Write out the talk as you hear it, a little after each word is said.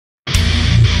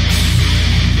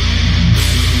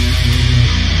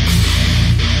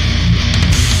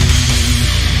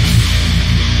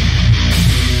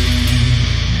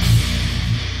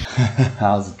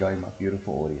How's it going, my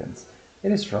beautiful audience?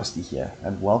 It is Frosty here,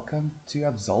 and welcome to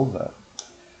Absolver.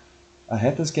 I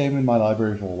had this game in my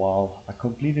library for a while. I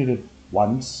completed it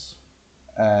once,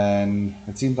 and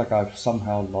it seems like I've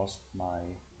somehow lost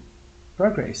my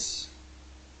progress.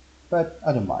 But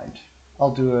I don't mind.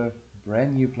 I'll do a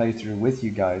brand new playthrough with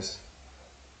you guys.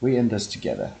 We're in this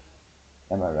together.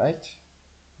 Am I right?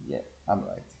 Yeah, I'm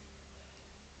right.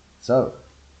 So,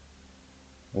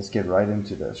 let's get right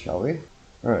into this, shall we?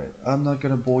 Alright, I'm not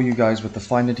gonna bore you guys with the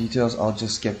finer details. I'll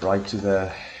just get right to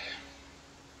the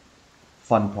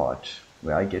fun part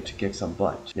where I get to kick some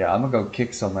butt. Yeah, I'm gonna go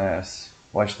kick some ass.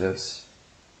 Watch this.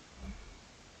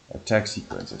 Attack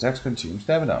sequence. Attacks consume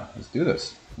stamina. Let's do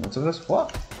this. What's this?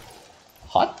 What?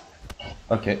 Hot?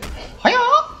 Okay.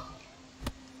 Hiya!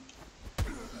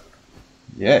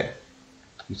 Yeah.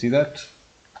 You see that?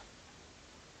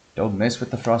 Don't mess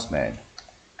with the Frostman.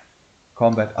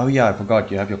 Combat. Oh yeah, I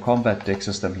forgot. You have your combat deck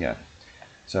system here.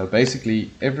 So basically,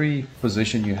 every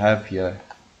position you have here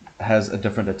has a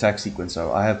different attack sequence.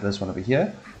 So I have this one over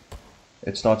here.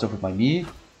 It starts off with my knee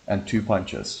and 2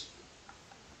 punches.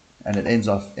 And it ends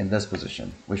off in this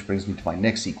position, which brings me to my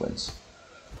next sequence,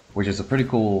 which is a pretty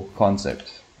cool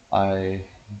concept. I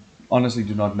honestly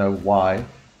do not know why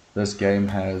this game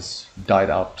has died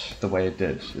out the way it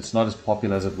did. It's not as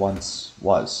popular as it once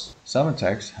was. Some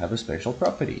attacks have a special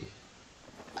property.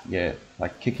 Yeah,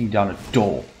 like kicking down a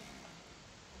door.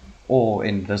 Or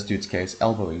in this dude's case,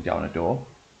 elbowing down a door.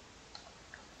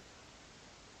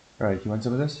 Alright, you want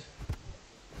some of this?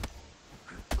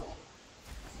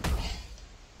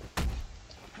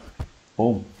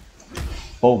 Boom.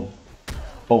 Boom.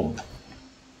 Boom.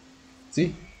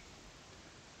 See?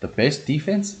 The best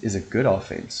defense is a good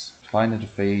offense. Find and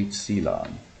defeat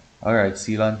Seelan. Alright,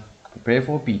 Seelan, prepare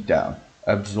for a beatdown.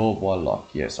 Absorb while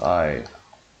locked. Yes, I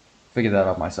figured that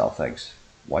out myself, thanks.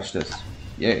 Watch this.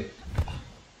 Yeah.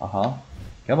 Uh-huh.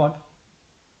 Come on.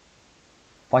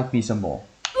 Fight me some more.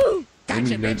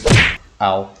 Gotcha, bitch.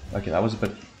 Ow. Okay, that was a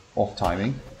bit off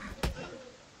timing.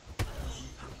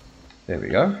 There we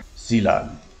go.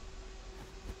 Seelan.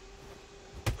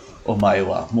 Omae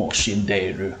wa mou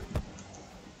shindeiru.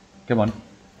 Come on.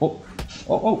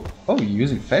 Oh, you're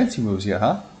using fancy moves here,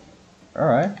 huh?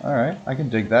 Alright. I can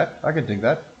dig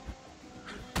that.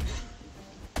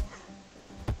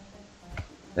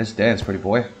 Let's dance, pretty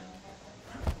boy.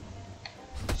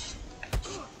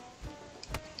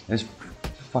 Let's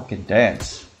fucking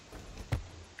dance.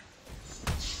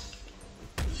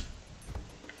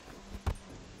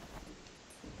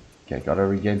 Okay, gotta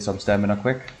regain some stamina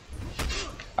quick.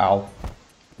 Ow.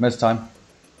 Missed time.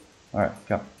 Alright,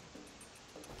 come.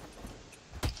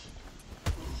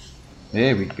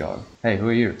 There we go. Hey, who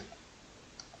are you?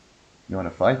 You wanna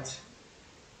fight?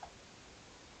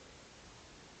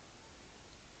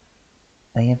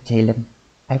 I am Talem.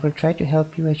 I will try to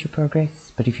help you as you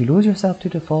progress, but if you lose yourself to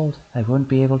the Fold, I won't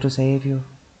be able to save you.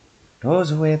 Those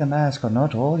who wear the mask are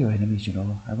not all your enemies, you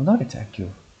know. I will not attack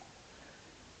you.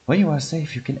 When you are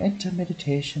safe, you can enter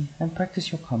meditation and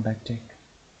practice your combat deck.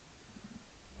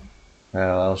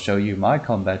 Well, I'll show you my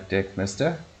combat deck,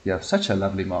 mister. You have such a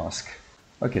lovely mask.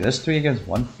 Okay, this 3 against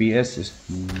 1 BS is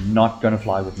not gonna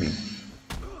fly with me.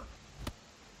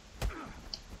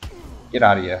 Get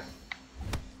out of here.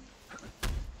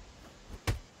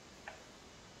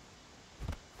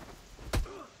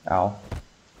 Ow.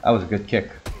 That was a good kick.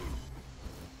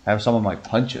 I have some of my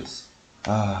punches.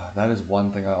 That is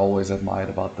one thing I always admired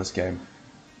about this game.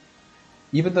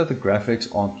 Even though the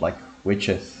graphics aren't like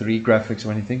Witcher 3 graphics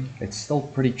or anything, it's still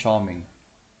pretty charming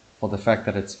for the fact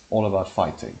that it's all about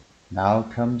fighting. Now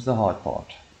comes the hard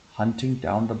part. Hunting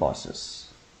down the bosses.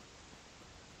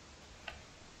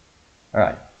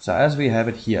 Alright, so as we have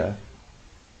it here,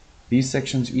 these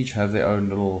sections each have their own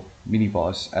little mini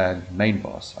boss and main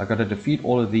boss. I gotta defeat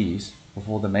all of these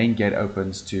before the main gate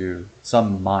opens to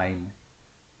some mine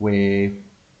where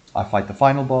I fight the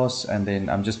final boss and then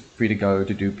I'm just free to go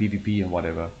to do PvP and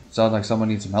whatever. Sounds like someone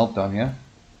needs some help down here.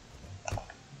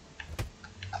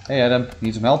 Hey Adam,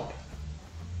 need some help?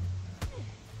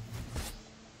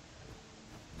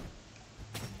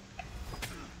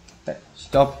 Hey,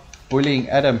 stop bullying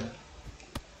Adam.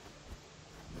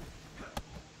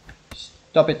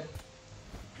 Stop it.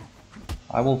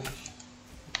 I will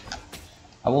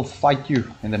fight you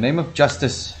in the name of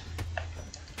justice.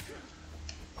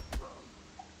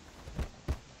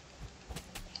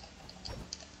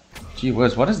 Gee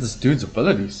whiz, what is this dude's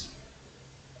abilities?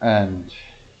 And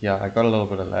yeah, I got a little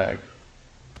bit of lag.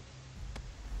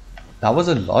 That was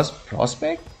a lost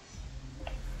prospect?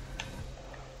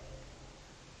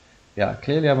 Yeah,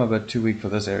 clearly I'm a bit too weak for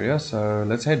this area, so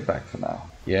let's head back for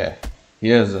now. Yeah,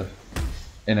 here's a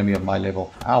enemy of my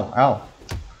level. Ow, ow.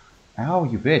 Ow,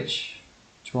 you bitch.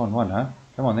 2 on 1, huh?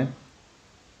 Come on then.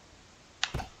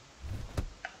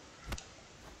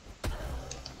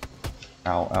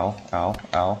 Ow, ow, ow,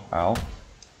 ow, ow.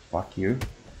 Fuck you,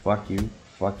 fuck you,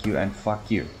 fuck you, and fuck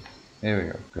you. There we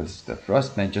go. Because the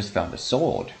Frostman just found a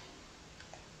sword.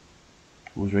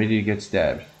 Who's ready to get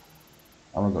stabbed?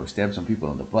 I'm gonna go stab some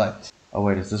people in the butt. Oh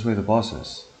wait, is this where the boss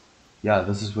is? Yeah,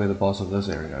 this is where the boss of this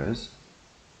area is.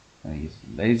 And he's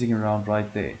lazing around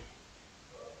right there.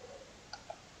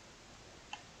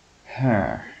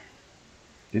 Huh.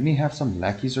 Didn't he have some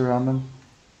lackeys around him?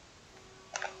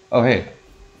 Oh hey.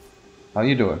 How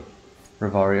you doing?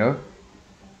 Rivario?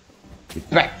 Get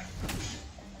back!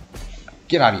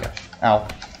 Get out of here! Ow,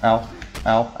 ow,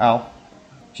 ow, ow.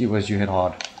 Gee whiz, you hit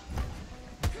hard.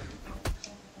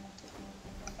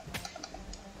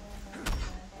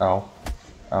 Ow,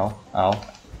 ow, ow,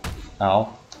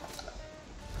 ow.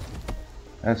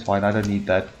 That's fine, I don't need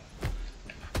that.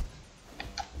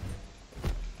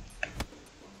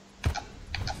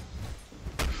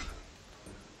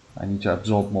 I need to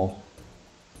absorb more.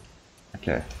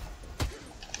 Okay.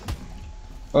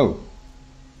 Oh.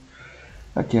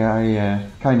 Okay, I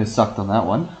kind of sucked on that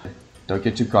one. Don't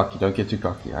get too cocky, don't get too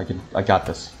cocky. I got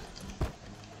this.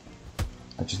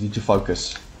 I just need to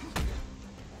focus.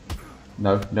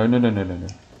 No, no, no, no, no, no, no.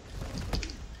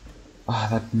 Ah,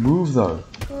 that move though.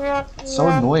 It's so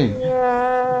annoying.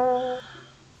 I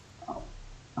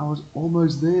was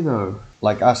almost there though.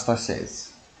 Like Asta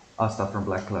says. Asta from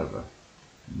Black Clover.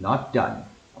 Not done.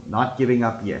 I'm not giving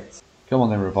up yet. Come on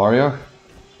then, Rivario.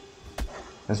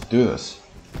 Let's do this.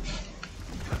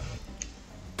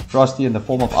 Frosty in the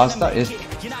form of Asta is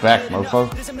back, mofo.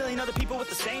 There's a million other people with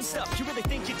the same stuff. You really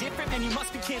think you're different, man? You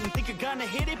must be kidding. Think you're gonna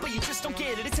hit it, but you just don't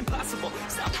get it. It's impossible.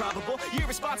 It's not probable. You're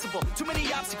irresponsible. Too many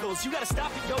obstacles. You gotta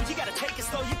stop it, yo. You gotta take it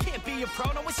slow. You can't be a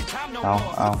pro. Don't waste your time no more.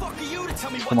 Who the fuck are you to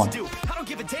tell me what to do? I don't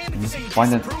give a damn if you say you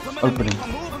find an disapprove. I'm gonna make my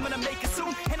move. I'm gonna make it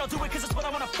soon, and I'll do it because it's what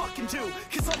I wanna fucking do.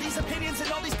 Cause all these opinions and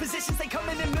all these positions, they come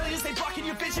in millions. They blocking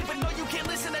your vision, but no, you can't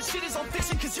listen. That shit is all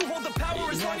fiction. Cause you hold the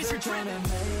power as long as you're dreaming.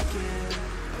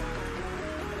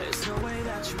 There's no way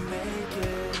that you make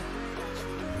it.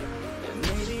 And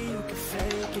maybe you can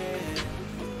fake it,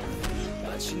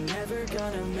 but you're never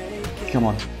gonna make it. Come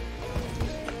on.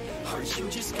 Are you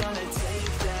just gonna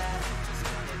take that?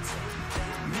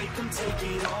 Make them take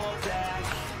it all back.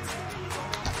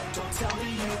 Don't tell me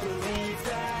you believe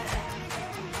that.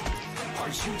 Are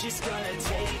you just gonna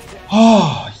take that?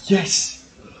 Oh, yes!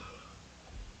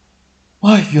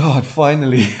 My god,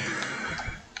 finally!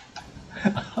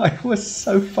 I was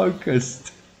so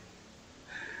focused.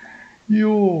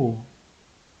 Yo.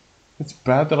 It's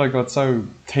bad that I got so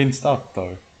tensed up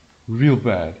though. Real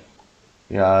bad.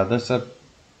 Yeah, this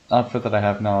outfit that I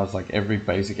have now is like every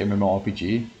basic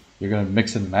MMORPG. You're gonna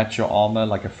mix and match your armor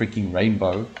like a freaking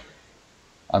rainbow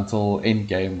until end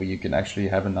game where you can actually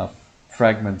have enough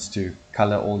fragments to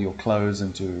color all your clothes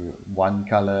into one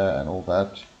color and all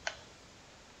that.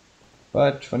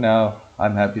 But for now,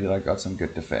 I'm happy that I got some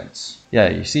good defense. Yeah,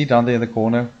 you see down there in the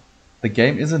corner, the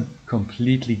game isn't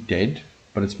completely dead,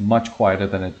 but it's much quieter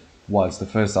than it was the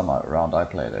first time around I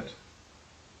played it.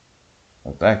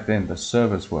 But back then, the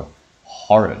servers were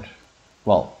horrid.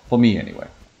 Well, for me anyway.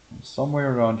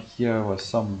 Somewhere around here was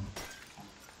some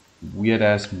weird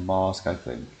ass mask, I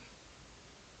think.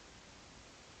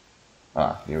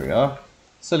 Ah, here we are.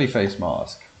 Silly face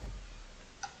mask.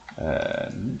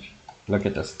 And look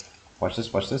at this. Watch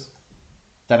this, watch this.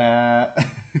 Ta-da!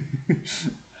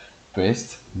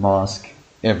 Best mask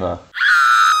ever.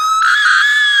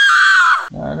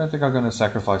 No, I don't think I'm gonna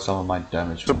sacrifice some of my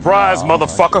damage. Surprise,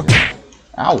 motherfucker!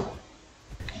 Ow! What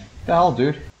the hell,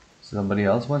 dude? Somebody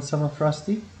else wants some of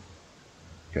Frosty?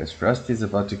 Because Frosty's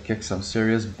about to kick some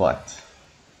serious butt.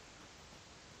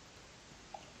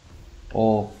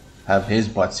 Or have his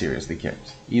butt seriously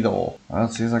kicked. Either or. Well,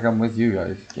 it seems like I'm with you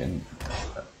guys again.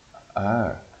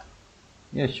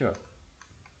 Yeah, sure.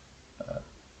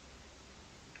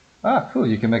 Cool,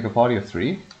 you can make a party of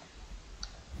 3.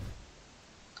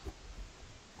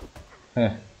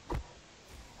 Heh.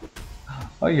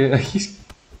 Oh yeah, he's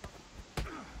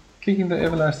kicking the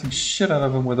everlasting shit out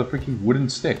of him with a freaking wooden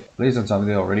stick. Please don't tell me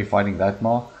they're already fighting that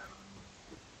mark.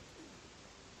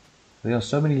 There are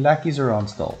so many lackeys around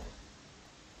still.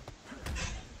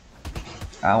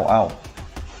 Ow, ow.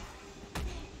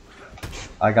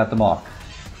 I got the mark.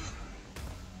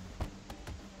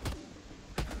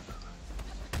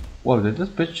 Whoa, did this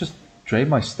bitch just drain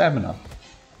my stamina?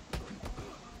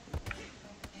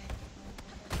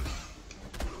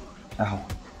 Ow,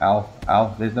 ow,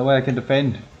 ow. There's no way I can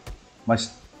defend. My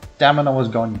stamina was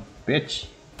gone, bitch.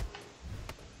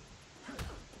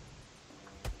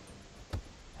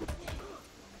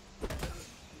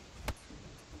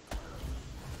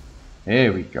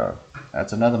 There we go.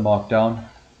 That's another mark down.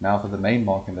 Now for the main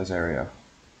mark in this area,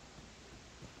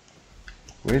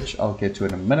 which I'll get to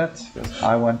in a minute because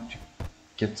I want to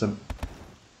get some.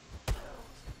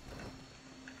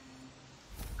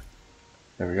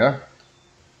 There we go.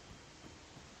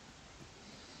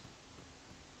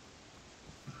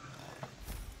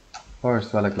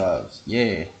 Forest Dweller gloves.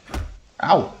 Yeah.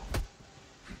 Ow!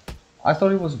 I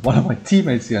thought it was one of my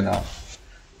teammates here now.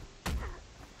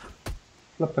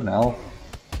 Flippin' hell.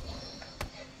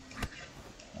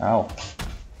 Ow.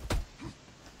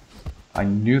 I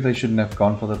knew they shouldn't have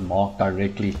gone for that mark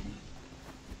directly.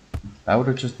 That would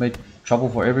have just made trouble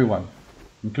for everyone,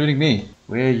 including me.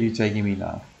 Where are you taking me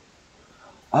now?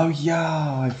 Oh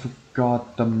yeah, I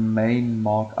forgot the main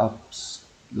mark up,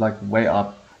 like way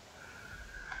up.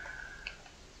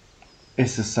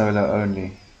 It's a solo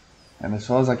only. And as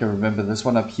far as I can remember, this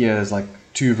one up here is like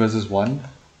 2 versus 1.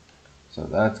 So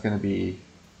that's gonna be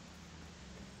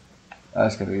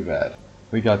bad.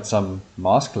 We got some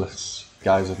maskless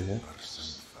guys over here.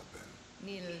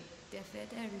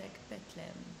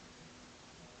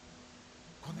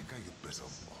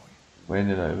 When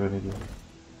did I ever need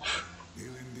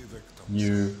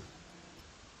you?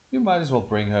 You might as well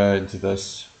bring her into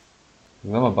this.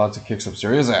 I'm about to kick some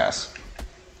serious ass.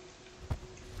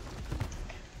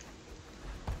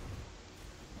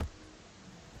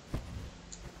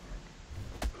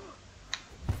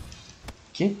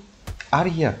 Get out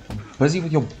of here. I'm busy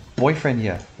with your boyfriend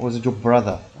here. Or is it your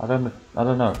brother? I don't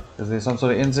know. Is there some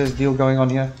sort of incest deal going on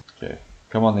here? Okay.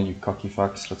 Come on then, you cocky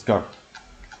fucks. Let's go.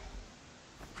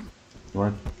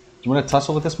 Do you want to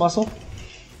tussle with this muscle?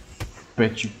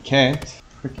 Bet you can't.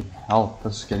 Freaking hell,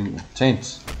 this is getting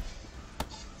intense.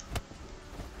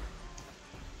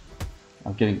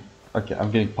 I'm getting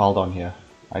piled on here.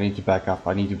 I need to back up.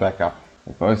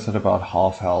 They're both at about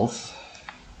half health.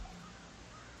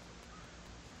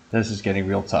 This is getting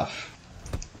real tough.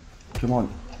 Come on.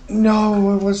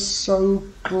 No, it was so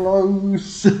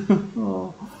close.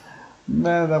 Oh,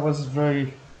 man, that was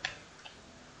very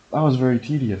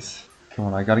tedious. Come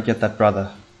on, I gotta get that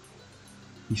brother.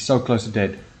 He's so close to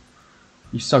dead.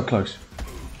 He's so close.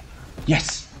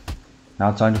 Yes!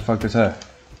 Now time to focus her.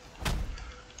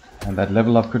 And that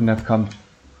level up couldn't have come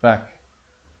back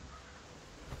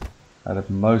at a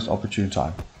most opportune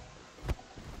time.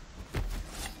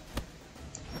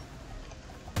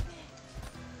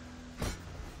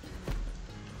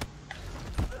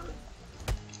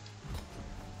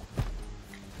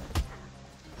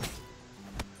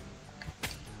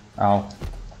 Ow.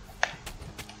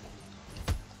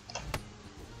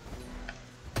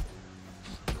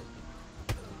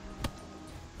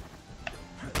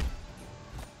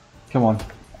 Come on,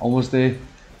 almost there.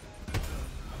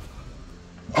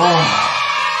 Oh.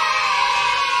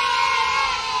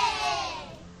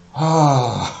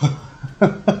 Oh.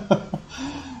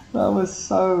 That was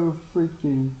so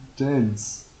freaking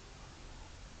dense.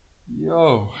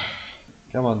 Yo.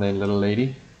 Come on then, little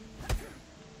lady.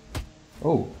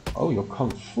 Oh, your kung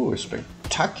fu is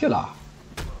spectacular.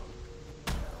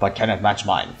 But can it match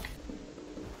mine?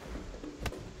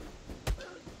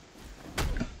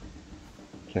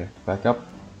 Okay, back up.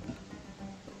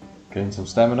 Gain some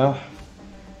stamina.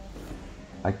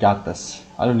 I got this.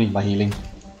 I don't need my healing.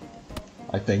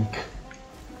 I think.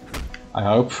 I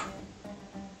hope.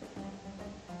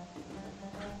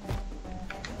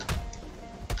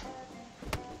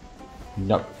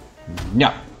 No.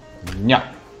 No. No.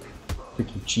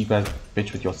 Freaking cheap ass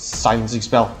bitch with your silencing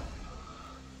spell.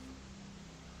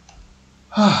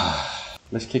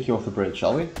 Let's kick you off the bridge,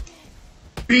 shall we?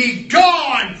 Be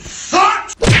gone,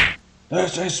 thought!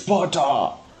 This is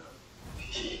Sparta!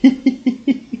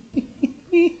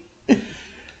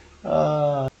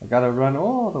 I gotta run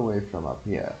all the way from up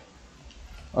here.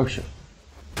 Oh shit.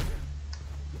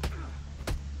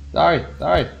 Sorry.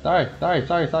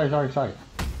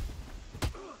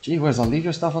 Gee whiz, I'll leave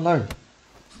your stuff alone.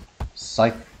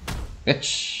 Psych.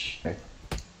 Bitch. Okay.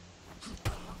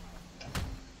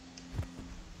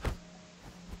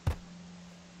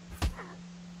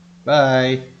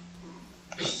 Bye.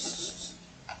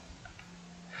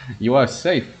 You are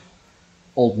safe,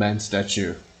 old man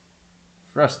statue.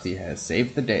 Frosty has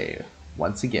saved the day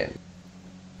once again.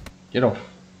 Get off.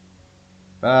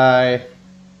 Bye.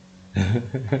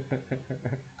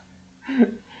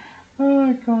 Oh,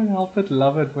 I can't help but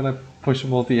love it when I push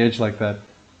them off the edge like that.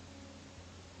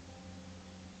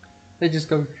 They just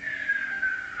go.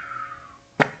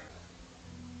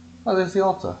 Oh, there's the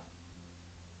altar.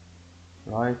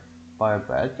 Right by a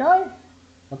bad guy?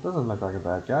 That doesn't look like a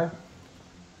bad guy.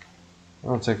 I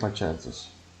don't take my chances.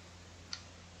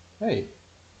 Hey,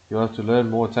 You'll have to learn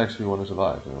more attacks if you want to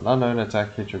survive. If an unknown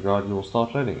attack hits your guard, you will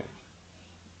start learning it.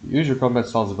 Use your combat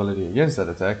style's ability against that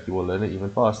attack, you will learn it even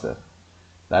faster.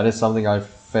 That is something I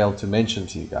failed to mention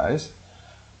to you guys.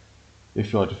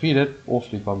 If you are defeated,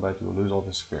 off combat, you will lose all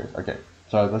this experience. Okay,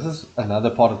 so this is another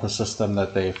part of the system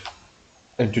that they've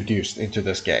introduced into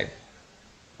this game.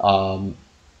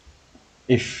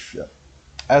 If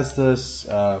as this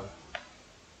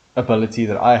ability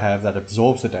that I have that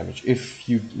absorbs the damage, if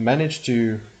you manage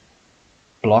to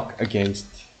block against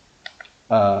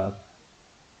an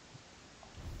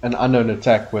unknown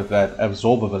attack with that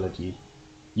absorb ability,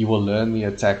 you will learn the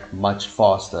attack much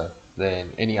faster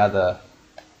than any other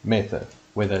method,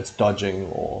 whether it's dodging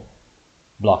or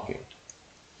blocking.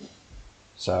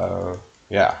 So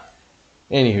yeah,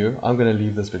 anywho, I'm going to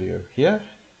leave this video here.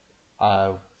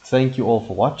 Thank you all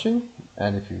for watching,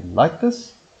 and if you like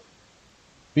this,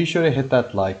 be sure to hit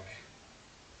that like,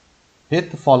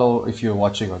 hit the follow if you're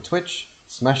watching on Twitch,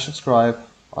 smash subscribe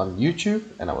on YouTube,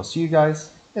 and I will see you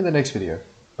guys in the next video.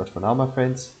 But for now, my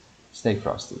friends, stay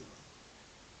frosty.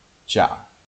 Ciao.